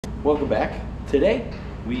Welcome back. Today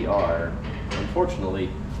we are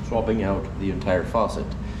unfortunately swapping out the entire faucet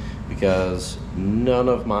because none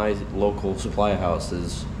of my local supply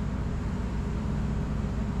houses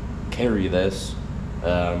carry this.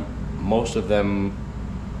 Most of them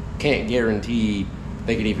can't guarantee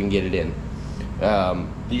they could even get it in.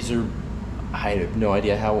 These are, I have no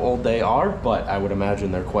idea how old they are, but I would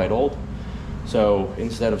imagine they're quite old. So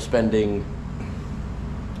instead of spending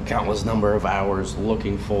countless number of hours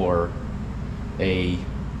looking for a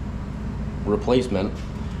replacement,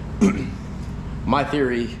 my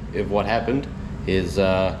theory of what happened is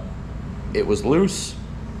it was loose.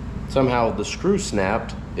 Somehow the screw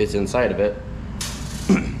snapped. It's inside of it.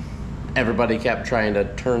 Everybody kept trying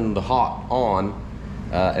to turn the hot on,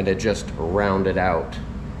 and it just rounded out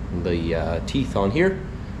the teeth on here,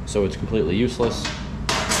 so it's completely useless.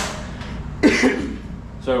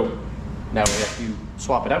 So now we have to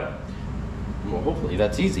swap it out. Well, hopefully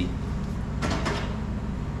that's easy.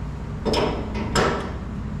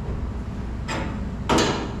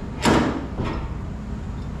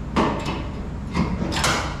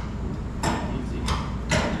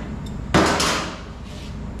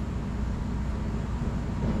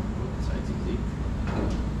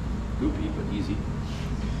 Goopy, but easy.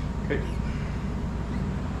 Okay.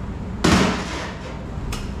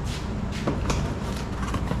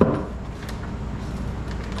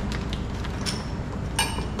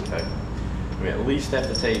 Okay. We at least have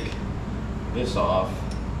to take this off.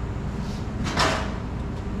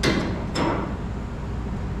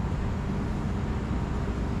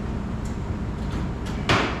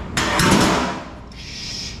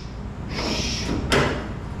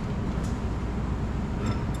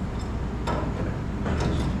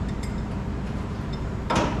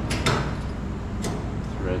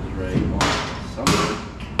 Threads right on somewhere.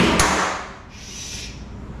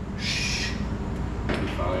 Be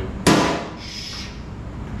fine.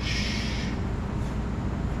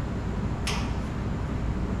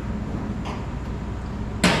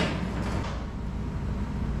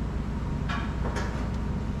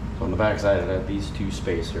 So on the back side, it had these two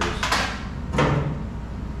spacers.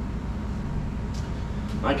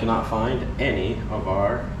 I cannot find any of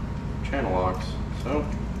our channel locks, so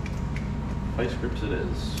vice grips it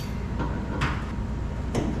is.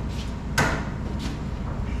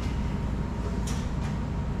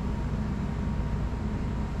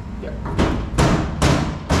 Yep. Of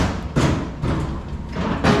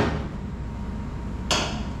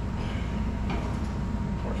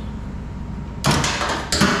course.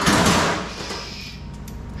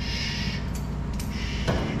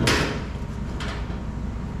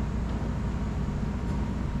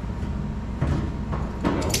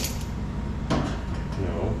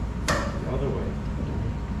 No, the other way.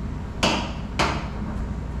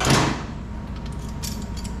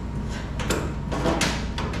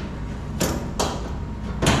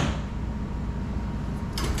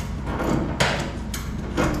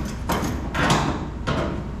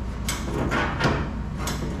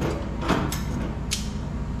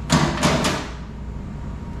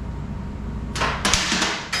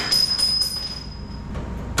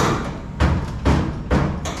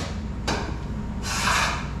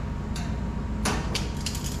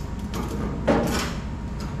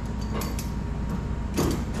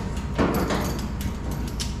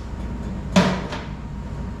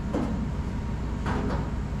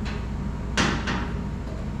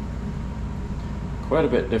 Quite a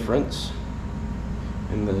bit difference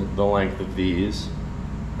in the length of these,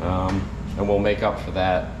 and we'll make up for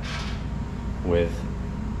that with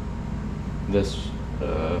this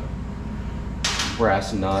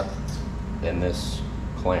brass nut and this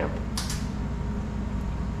clamp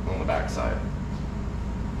on the back side.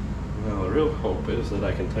 Now the real hope is that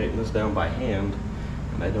I can tighten this down by hand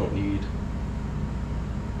and I don't need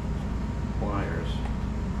pliers.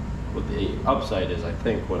 What the upside is, I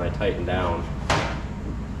think, when I tighten down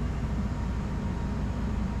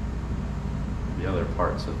the other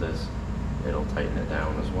parts of this, it'll tighten it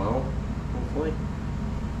down as well, hopefully.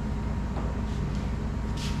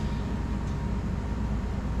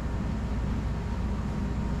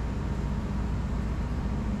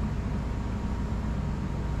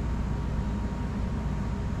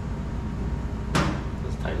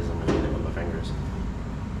 As tight as I'm gonna get it with my fingers.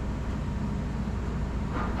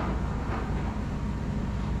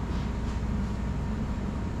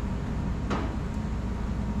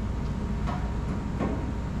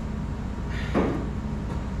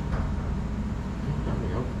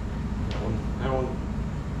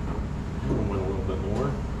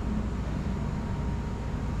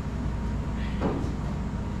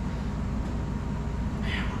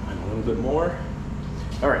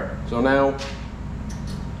 All right, so now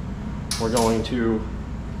we're going to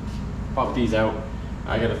pop these out.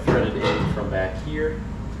 I gotta thread it in from back here,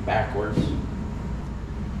 backwards.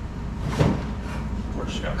 We're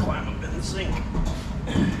just gonna climb up in the sink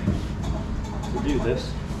to do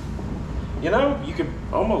this. You know, you could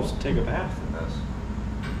almost take a bath in this.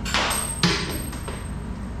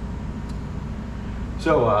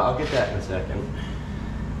 So I'll get that in a second.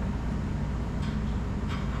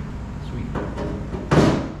 Sweet.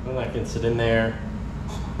 Then I can sit in there,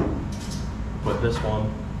 put this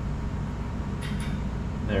one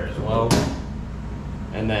there as well.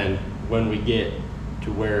 And then when we get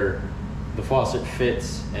to where the faucet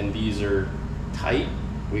fits and these are tight,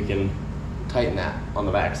 we can tighten that on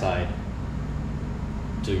the back side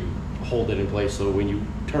to hold it in place so when you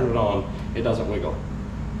turn it on, it doesn't wiggle.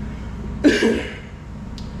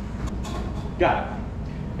 Got it.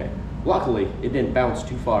 Okay. Luckily, it didn't bounce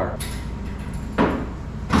too far.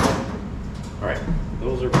 All right,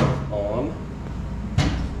 those are both on.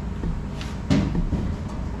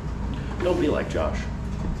 Don't be like Josh.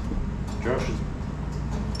 Josh is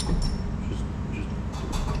just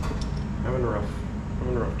having a rough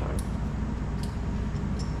time.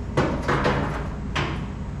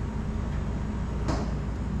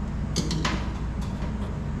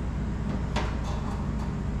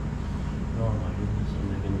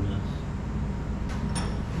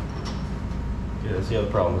 That's the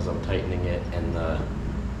other problem is I'm tightening it and the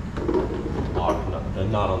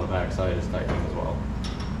knot on the back side is tightening as well.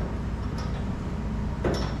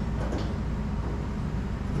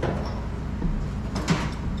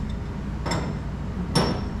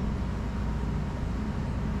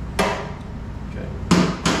 Okay.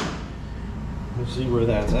 We'll see where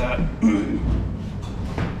that's at.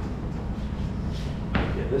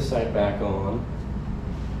 Get this side back on.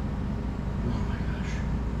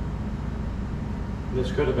 This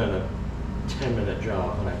could have been a 10-minute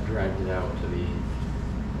job, but I've dragged it out to the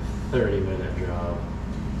 30-minute job.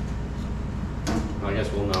 I guess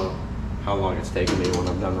we'll know how long it's taken me when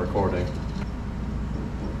I'm done recording.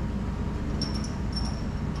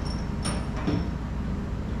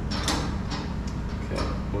 Okay,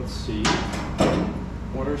 let's see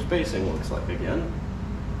what our spacing looks like again.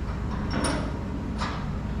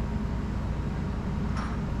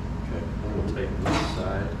 Okay, we'll take this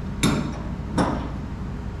side.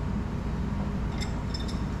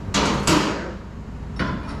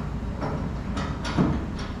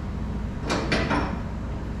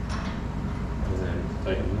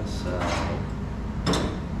 Tighten this side.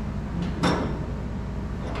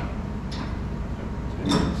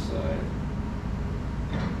 Tighten this side.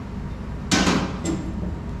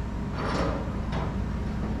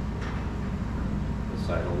 This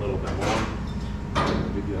side a little bit more. That'll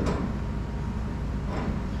be good.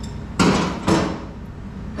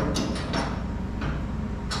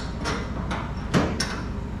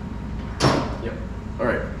 Yep. All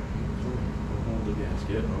right. We'll hold the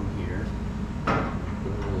gasket on here.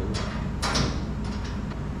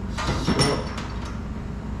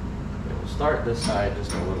 Start this side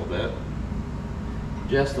just a little bit,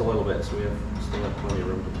 so we still have plenty of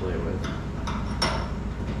room to play with.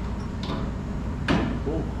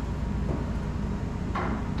 Ooh.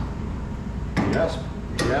 Just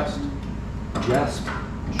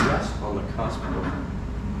on the cusp of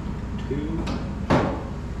too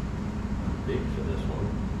big for this one.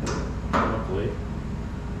 Luckily,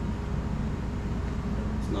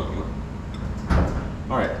 it's not.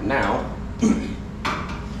 All right, now.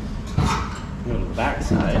 Go to the back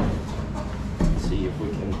side and see if we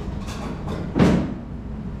can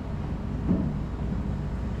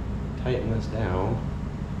tighten this down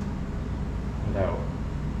without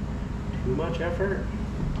too much effort.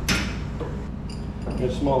 Get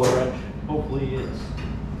a smaller wrench. Hopefully it's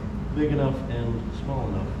big enough and small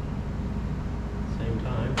enough at the same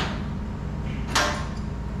time.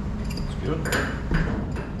 That's good.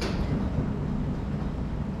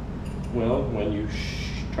 Well, when you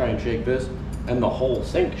try and shake this, and the whole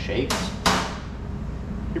sink shakes,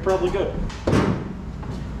 you're probably good.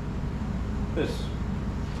 This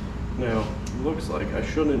now looks like I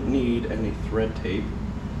shouldn't need any thread tape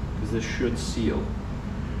because this should seal.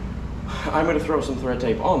 I'm going to throw some thread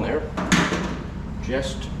tape on there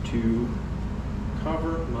just to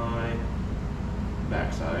cover my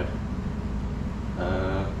backside.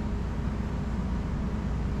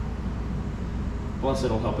 Plus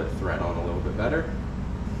it'll help it thread on a little bit better.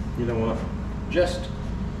 You know what? Just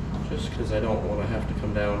because I don't want to have to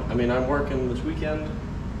come down. I mean, I'm working this weekend,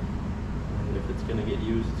 and if it's going to get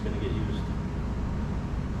used, it's going to get used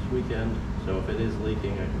this weekend. So if it is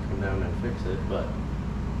leaking, I can come down and fix it, but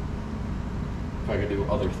if I could do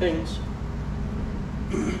other things.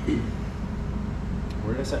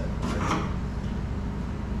 Where did I set?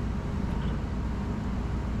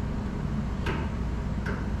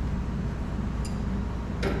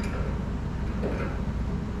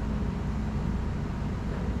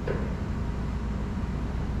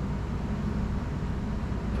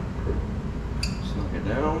 Snug it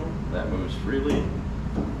down. That moves freely.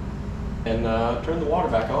 And turn the water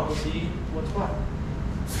back on and see what's what.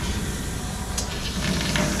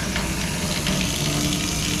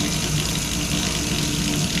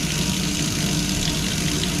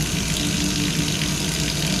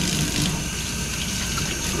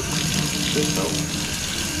 Should help.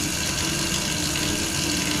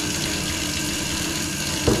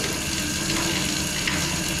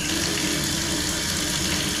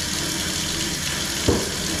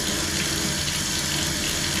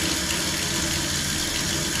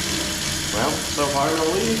 Well, so far no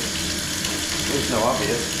leak. There's no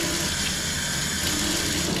obvious.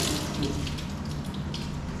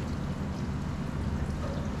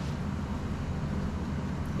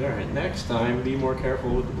 Alright, next time be more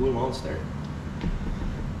careful with the Blue Monster.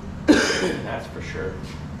 That's for sure.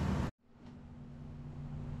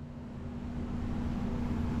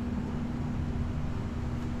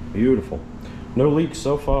 Beautiful. No leaks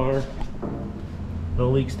so far. No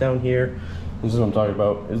leaks down here. This is what I'm talking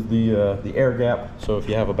about, is the air gap. So if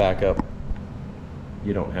you have a backup,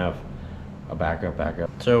 you don't have a backup.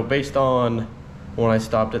 So based on when I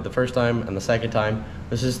stopped it the first time and the second time,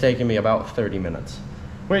 this is taking me about 30 minutes.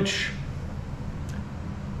 Which,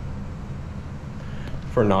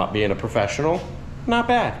 for not being a professional, not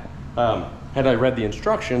bad. Had I read the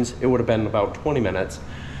instructions, it would have been about 20 minutes,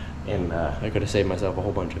 and I could have saved myself a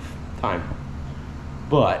whole bunch of time.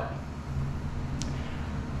 But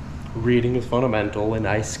reading is fundamental, and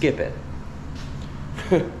I skip it.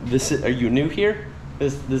 Are you new here?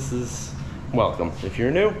 This is welcome. If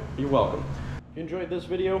you're new, you're welcome. If you enjoyed this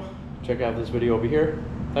video, check out this video over here.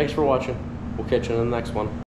 Thanks for watching. We'll catch you in the next one.